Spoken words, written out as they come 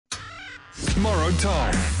Morrow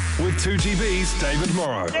Time with 2GB's David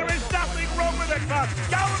Morrow. There is nothing wrong with it, but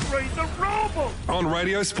go and read the rule book. On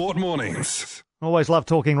Radio Sport Mornings. Always love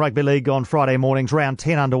talking rugby league on Friday mornings. Round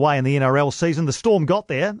 10 underway in the NRL season. The Storm got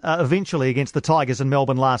there eventually against the Tigers in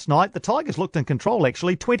Melbourne last night. The Tigers looked in control,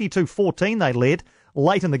 actually. 22-14 they led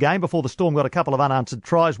late in the game before the Storm got a couple of unanswered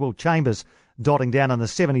tries. Will Chambers dotting down in the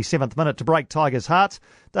 77th minute to break Tigers' hearts.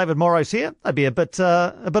 David Morrow's here. They'd be a bit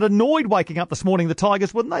annoyed waking up this morning, the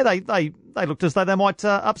Tigers, wouldn't they? They looked as though they might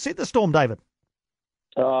upset the Storm, David.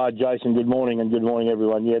 Jason, good morning, and good morning,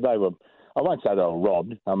 everyone. Yeah, they were, I won't say they were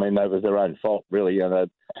robbed. I mean, that was their own fault, really.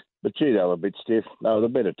 But, gee, they were a bit stiff. They were the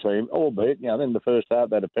better team, albeit, then the first half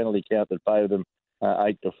they had a penalty count that favoured them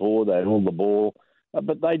 8-4. They had all the ball.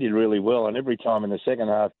 But they did really well, and every time in the second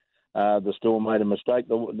half, the Storm made a mistake,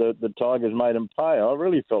 the Tigers made them pay. I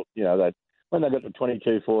really felt, that when they got to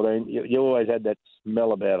 22-14, you always had that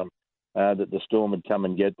smell about them, that the Storm had come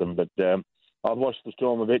and get them. But I've watched the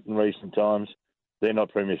Storm a bit in recent times. They're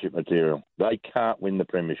not premiership material. They can't win the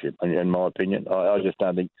premiership, in my opinion. I just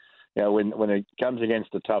don't think, when it comes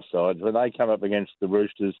against the tough sides, when they come up against the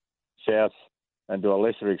Roosters, South, and to a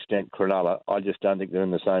lesser extent Cronulla, I just don't think they're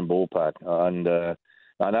in the same ballpark. And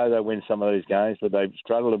I know they win some of these games, but they've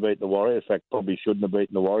struggled to beat the Warriors. In fact, probably shouldn't have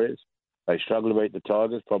beaten the Warriors. They struggled to beat the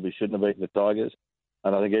Tigers, probably shouldn't have beaten the Tigers.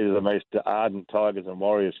 And I think either the most ardent Tigers and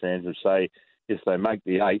Warriors fans would say if they make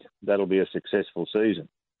the 8, that'll be a successful season.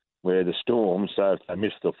 Where the Storm, so if they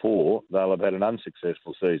miss the 4, they'll have had an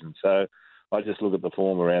unsuccessful season. So I just look at the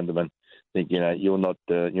form around them and think, you're not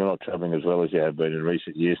travelling as well as you have been in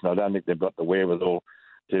recent years. And I don't think they've got the wherewithal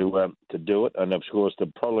to do it. And of course,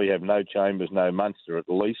 they'll probably have no Chambers, no Munster at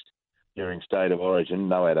least during State of Origin,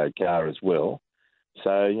 no Addo-Carr as well.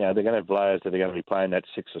 So, they're going to have players that are going to be playing that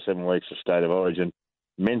 6 or 7 weeks of State of Origin.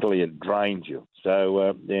 Mentally, it drains you.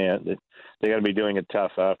 So, they're going to be doing it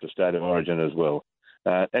tough after State of Origin as well.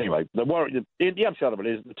 Anyway, the upshot of it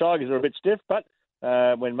is the Tigers are a bit stiff, but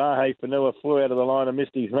when Mahe Whenua flew out of the line and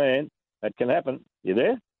missed his man, that can happen. You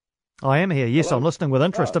there? I am here. Yes, hello? I'm listening with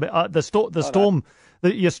interest.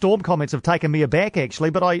 Your Storm comments have taken me aback, actually.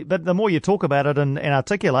 But the more you talk about it and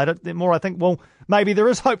articulate it, the more I think, well, maybe there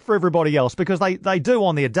is hope for everybody else, because they do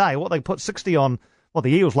on their day. They put 60 on the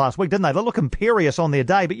Eels last week, didn't they? They look imperious on their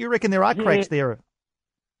day, but you reckon there are cracks there?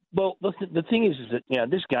 Well, the thing is that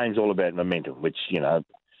this game's all about momentum, which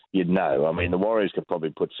you'd know. I mean, the Warriors could probably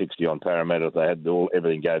put 60 on Parramatta if they had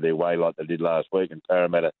everything go their way like they did last week, and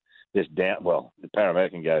Parramatta just down. Well, the Parramatta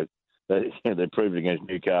can go. They proved it against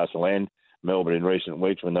Newcastle and Melbourne in recent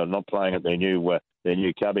weeks when they're not playing at their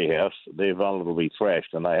new Cubby house. They're vulnerable to be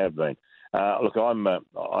thrashed, and they have been. Look,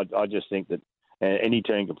 I just think that any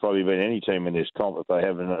team could probably beat any team in this comp if they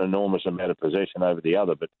have an enormous amount of possession over the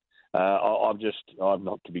other. But I'm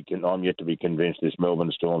yet to be convinced this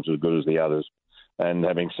Melbourne Storm's as good as the others. And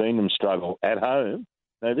having seen them struggle at home,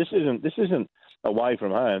 now this isn't away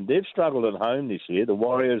from home. They've struggled at home this year. The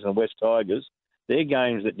Warriors and West Tigers, they're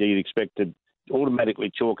games that you'd expect to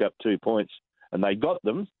automatically chalk up 2 points, and they got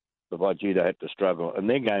them. But Vajita had to struggle, and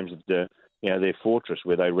they're games that they're fortress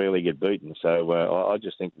where they rarely get beaten. So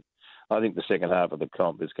I think the second half of the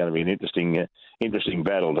comp is going to be an interesting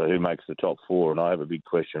battle to who makes the top 4, and I have a big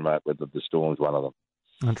question mark whether the Storm's one of them.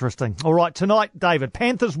 Interesting. All right, tonight, David,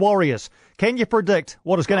 Panthers Warriors. Can you predict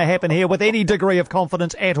what is going to happen here with any degree of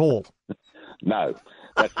confidence at all? No.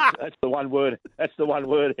 That's the one word. That's the one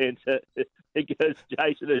word answer. Because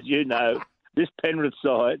Jason, as you know, this Penrith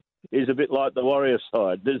side is a bit like the Warriors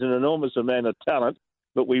side. There's an enormous amount of talent,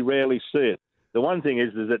 but we rarely see it. The one thing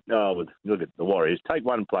is that look at the Warriors. Take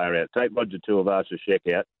one player out. Take Roger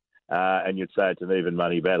Tuivasa-Sheck out, and you'd say it's an even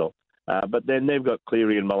money battle. But then they've got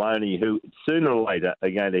Cleary and Maloney, who sooner or later are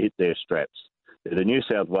going to hit their straps. They're the New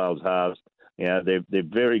South Wales halves. They're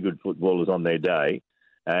very good footballers on their day,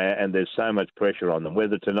 and there's so much pressure on them.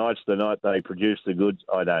 Whether tonight's the night they produce the goods,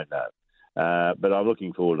 I don't know. But I'm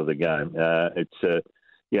looking forward to the game.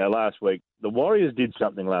 Last week, the Warriors did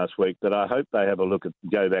something last week that I hope they have a look at,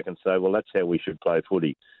 go back and say, well, that's how we should play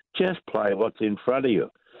footy. Just play what's in front of you.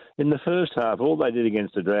 In the first half, all they did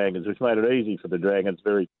against the Dragons, which made it easy for the Dragons,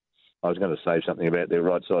 I was going to say something about their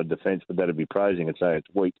right side defence, but that'd be praising and say it's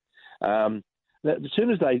weak. As soon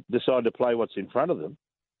as they decided to play what's in front of them,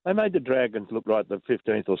 they made the Dragons look like the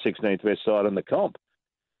 15th or 16th best side in the comp.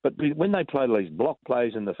 But when they played these block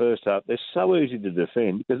plays in the first half, they're so easy to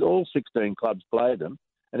defend because all 16 clubs play them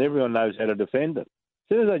and everyone knows how to defend them.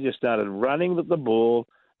 As soon as they just started running with the ball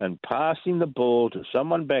and passing the ball to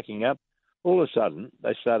someone backing up, all of a sudden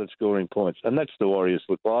they started scoring points. And that's the Warriors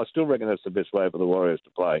football. I still reckon that's the best way for the Warriors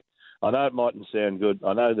to play. I know it mightn't sound good.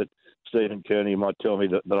 I know that Stephen Kearney might tell me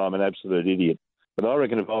that I'm an absolute idiot. But I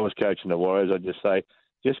reckon if I was coaching the Warriors, I'd just say,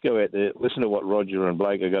 just go out there, listen to what Roger and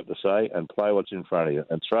Blake have got to say, and play what's in front of you,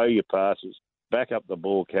 and throw your passes, back up the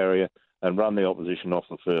ball carrier, and run the opposition off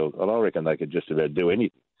the field. And I reckon they could just about do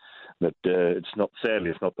anything. But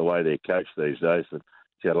sadly, it's not the way they're coached these days. But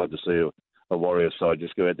I'd love to see a Warriors side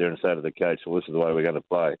just go out there and say to the coach, well, this is the way we're going to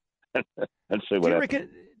play, and see what happens.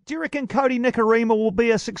 Do you reckon Cody Nikorima will be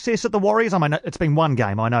a success at the Warriors? I mean, it's been one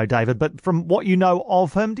game, I know, David, but from what you know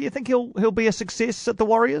of him, do you think he'll be a success at the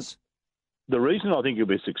Warriors? The reason I think he'll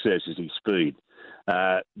be a success is his speed.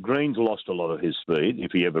 Green's lost a lot of his speed,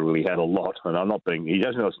 if he ever really had a lot, and he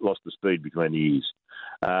hasn't lost the speed between the ears.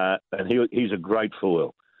 And he's a great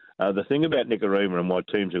foil. The thing about Nikorima and why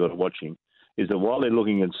teams have got to watch him is that while they're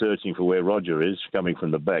looking and searching for where Roger is, coming from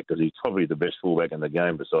the back, because he's probably the best fullback in the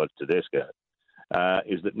game besides Tedesco,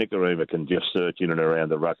 is that Nikorima can just search in and around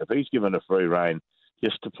the ruck. If he's given a free rein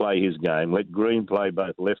just to play his game, let Green play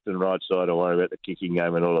both left and right side and worry about the kicking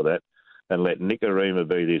game and all of that, and let Nikorima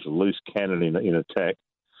be this loose cannon in attack,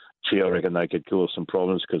 I reckon they could cause some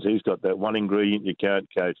problems because he's got that one ingredient you can't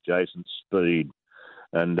coach, Jason, speed.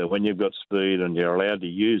 And when you've got speed and you're allowed to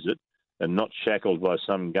use it and not shackled by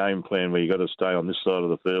some game plan where you've got to stay on this side of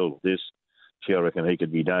the field, I reckon he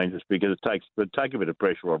could be dangerous because it take a bit of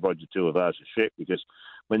pressure off Roger Tuivasa-Sheck because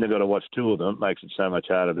when they've got to watch two of them, it makes it so much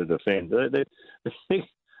harder to defend.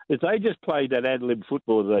 If they just played that ad-lib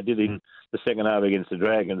football that they did in the second half against the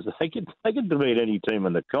Dragons, they could defeat any team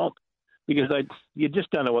in the comp because you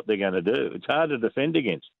just don't know what they're going to do. It's hard to defend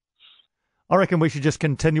against. I reckon we should just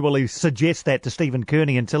continually suggest that to Stephen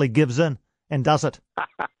Kearney until he gives in and does it.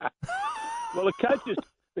 Well,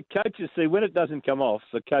 the coaches see when it doesn't come off,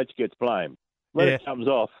 the coach gets blamed. When it comes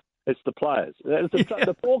off, it's the players.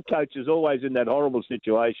 The poor coach is always in that horrible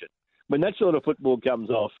situation. When that sort of football comes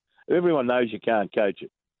off, everyone knows you can't coach it.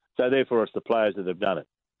 So therefore, it's the players that have done it.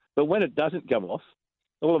 But when it doesn't come off,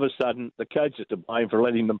 all of a sudden, the coach is to blame for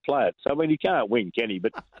letting them play it. So, I mean, he can't win, can he?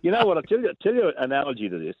 But you know what? I'll tell you an analogy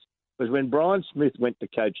to this was when Brian Smith went to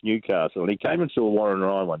coach Newcastle, and he came and saw Warren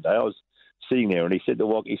Ryan one day. I was sitting there, and he said to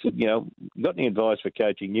Walker, you got any advice for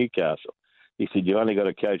coaching Newcastle? He said, you only got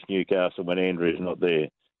to coach Newcastle when Andrew's not there.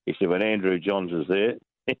 He said, when Andrew Johns is there,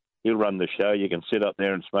 he'll run the show. You can sit up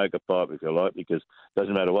there and smoke a pipe if you like, because it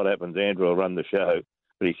doesn't matter what happens, Andrew will run the show.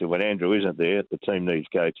 But he said, when Andrew isn't there, the team needs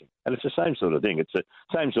coaching. And it's the same sort of thing. It's the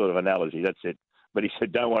same sort of analogy. That's it. But he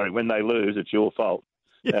said, don't worry, when they lose, it's your fault.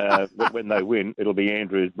 But when they win, it'll be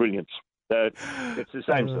Andrew's brilliance. So it's the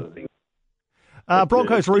same sort of thing.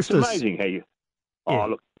 Broncos Roosters. It's amazing how you... Oh,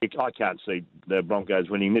 look, I can't see the Broncos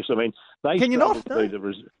winning this. I mean, they can you not?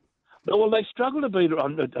 Well, they struggle to beat...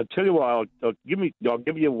 I'll tell you why. I'll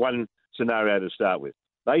give you one scenario to start with.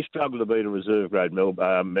 They struggled to beat a reserve-grade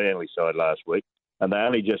Manly side last week, and they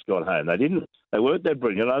only just got home. They weren't that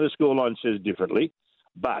brilliant. I know the scoreline says differently,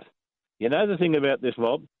 but you know the thing about this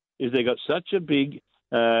mob is they got such a big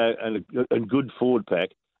and good forward pack,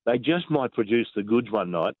 they just might produce the goods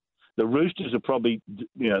one night. The Roosters are probably,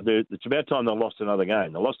 it's about time they lost another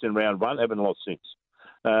game. They lost in round one, haven't lost since.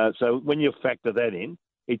 So when you factor that in,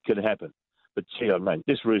 it could happen. But,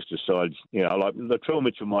 this Roosters side, like the Trell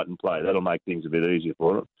Mitchell mightn't play. That'll make things a bit easier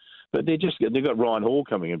for them. But they've got Ryan Hall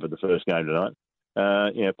coming in for the first game tonight.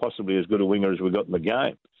 Possibly as good a winger as we got in the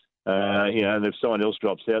game. And if someone else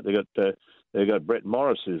drops out, they've got Brett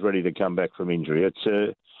Morris who's ready to come back from injury.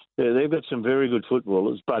 They've got some very good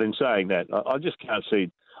footballers. But in saying that, I just can't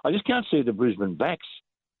see the Brisbane backs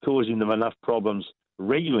causing them enough problems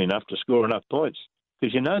regularly enough to score enough points.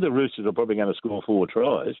 Because the Roosters are probably going to score 4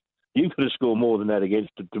 tries. You've got to score more than that against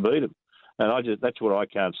to beat them. And that's what I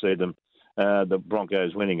can't see them, the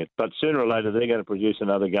Broncos winning it. But sooner or later, they're going to produce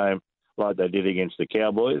another game like they did against the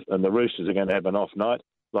Cowboys, and the Roosters are going to have an off night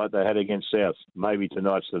like they had against South. Maybe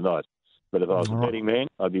tonight's the night. But if I was a betting man,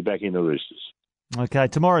 I'd be back in the Roosters. Okay,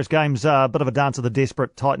 tomorrow's game's a bit of a dance of the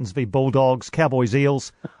desperate. Titans v Bulldogs, Cowboys,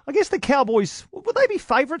 Eels. I guess the Cowboys, would they be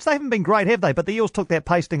favourites? They haven't been great, have they? But the Eels took that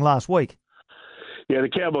pasting last week. Yeah, the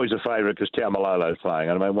Cowboys are favourite because Taumalolo's playing.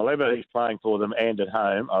 I mean, whenever he's playing for them and at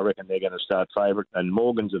home, I reckon they're going to start favourite. And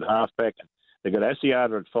Morgan's at halfback. They've got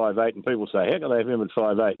Asiata at 5'8", and people say, how can they have him at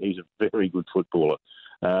 5'8"? He's a very good footballer.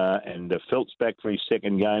 And Felt's back for his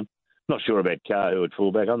second game. Not sure about Cahill at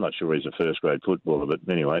fullback. I'm not sure he's a first-grade footballer, but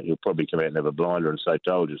anyway, he'll probably come out and have a blinder and say,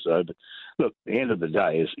 told you so. But look, at the end of the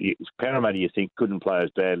day, Parramatta, you think, couldn't play as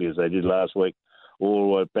badly as they did last week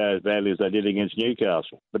or as badly as they did against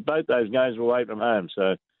Newcastle. But both those games were away from home.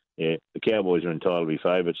 So, yeah, the Cowboys are entirely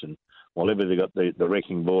favourites. And whenever they've got the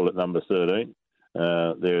wrecking ball at number 13,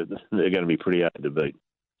 they're going to be pretty hard to beat.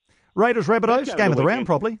 Raiders, Rabbitohs, game of the round,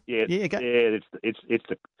 probably. Yeah,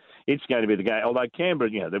 it's going to be the game. Although Canberra,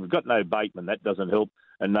 they've got no Bateman, that doesn't help,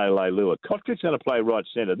 and no Leilua. Kotrick's going to play right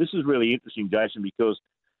centre. This is really interesting, Jason, because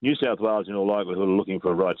New South Wales, in all likelihood, are looking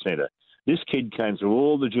for a right centre. This kid came through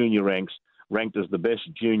all the junior ranks, ranked as the best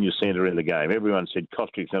junior centre in the game. Everyone said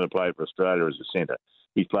Kostrick's going to play for Australia as a centre.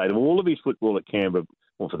 He's played all of his football at Canberra,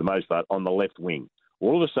 well, for the most part, on the left wing.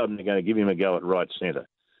 All of a sudden, they're going to give him a go at right centre.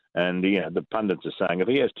 And the pundits are saying if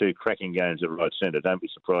he has two cracking games at right centre, don't be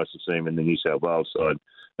surprised to see him in the New South Wales side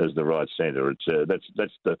as the right centre. It's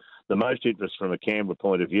that's the most interest from a Canberra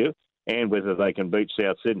point of view, and whether they can beat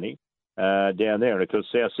South Sydney down there. And of course,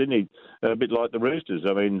 South Sydney are a bit like the Roosters.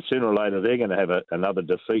 I mean, sooner or later they're going to have another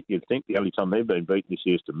defeat. You'd think the only time they've been beaten this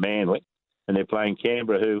year is to Manly, and they're playing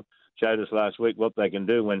Canberra, who showed us last week what they can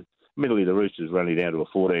do when. Admittedly, the Roosters were only down to a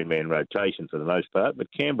 14-man rotation for the most part, but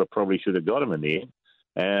Canberra probably should have got them in the end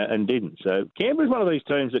and didn't. So Canberra's one of these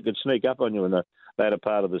teams that could sneak up on you in the latter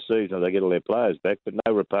part of the season if they get all their players back, but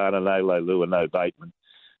no Rapana, no Leilua, no Bateman.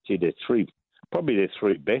 Gee, they're probably their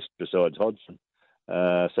three best besides Hodgson.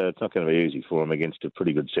 So it's not going to be easy for them against a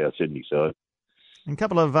pretty good South Sydney side. A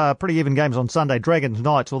couple of pretty even games on Sunday.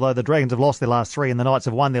 Dragons-Knights, although the Dragons have lost their last three and the Knights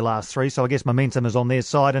have won their last three, so I guess momentum is on their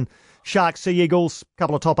side. And Sharks-Sea Eagles, a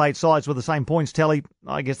couple of top eight sides with the same points tally.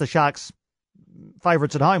 I guess the Sharks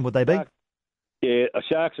favourites at home, would they be? Yeah,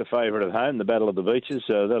 Sharks are favourite at home, the Battle of the Beaches,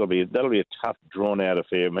 so that'll be a tough, drawn-out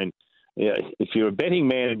affair. I mean, if you're a betting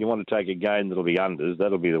man and you want to take a game that'll be unders,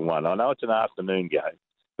 that'll be the one. I know it's an afternoon game,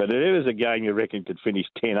 but if it is a game you reckon could finish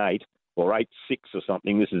 10-8 or 8-6 or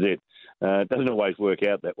something, this is it. It doesn't always work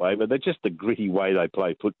out that way, but they're just the gritty way they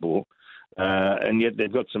play football. And yet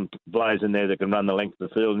they've got some players in there that can run the length of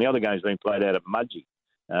the field. And the other game's been played out at Mudgee.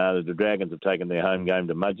 The Dragons have taken their home game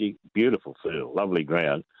to Mudgee. Beautiful field, lovely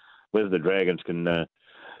ground. Whether the Dragons can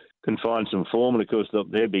find some form, and of course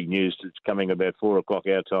their big news is coming about 4 o'clock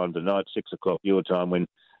our time tonight, 6 o'clock your time, when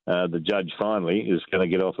the judge finally is going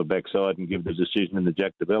to get off a backside and give the decision in the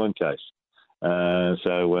Jack de Belin case.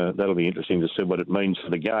 So that'll be interesting to see what it means for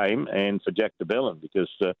the game and for Jack de Belin, because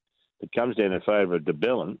it comes down in favour of de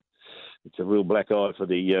Belin. It's a real black eye for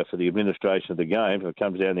the administration of the game. If it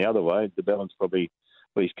comes down the other way, de Belin's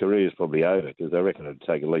his career is probably over, because I reckon it'd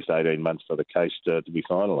take at least 18 months for the case to be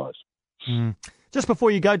finalised. Mm. Just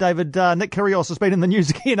before you go, David, Nick Kyrgios has been in the news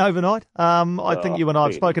again overnight. I think you and I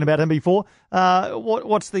have spoken about him before.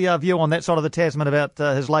 What's the view on that side of the Tasman about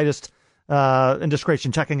his latest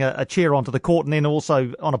indiscretion, chucking a chair onto the court, and then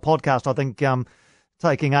also on a podcast, I think,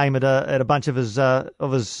 taking aim at a bunch of his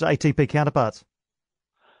ATP counterparts?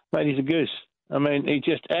 Mate, he's a goose. I mean, he's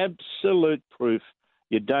just absolute proof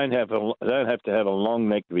you don't have to have a long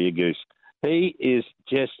neck to be a goose. He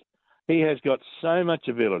has got so much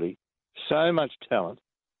ability, so much talent,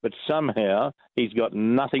 but somehow he's got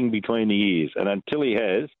nothing between the ears. And until he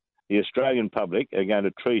has, the Australian public are going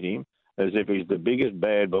to treat him as if he's the biggest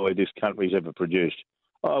bad boy this country's ever produced.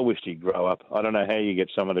 I wish he'd grow up. I don't know how you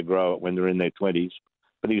get someone to grow up when they're in their 20s,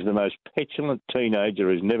 but he's the most petulant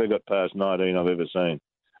teenager who's never got past 19 I've ever seen.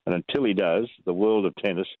 And until he does, the world of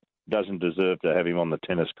tennis doesn't deserve to have him on the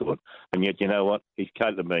tennis court. And yet, you know what? He's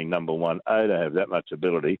capable of being number one. To have that much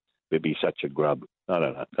ability, would be such a grub. I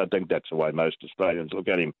don't know. I think that's the way most Australians look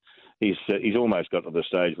at him. He's almost got to the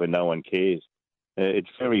stage where no one cares. It's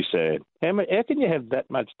very sad. How can you have that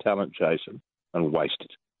much talent, Jason, and waste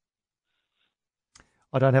it?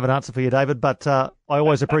 I don't have an answer for you, David, but I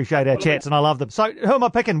always appreciate our chats and I love them. So who am I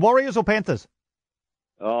picking, Warriors or Panthers?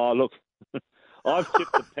 Oh, look, I've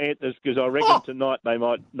tipped the Panthers because I reckon tonight they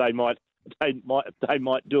might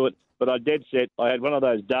do it. But I dead set. I had one of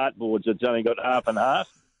those dartboards that's only got half and half,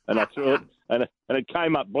 and I threw it, and it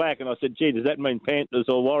came up black, and I said, "Gee, does that mean Panthers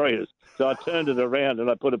or Warriors?" So I turned it around and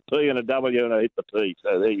I put a P and a W and I hit the P.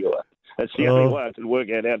 So there you are. That's the only way I could work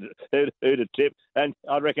out who to tip, and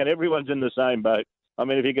I reckon everyone's in the same boat. I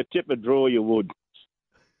mean, if you could tip a draw, you would.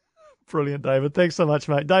 Brilliant, David. Thanks so much,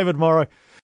 mate. David Morrow.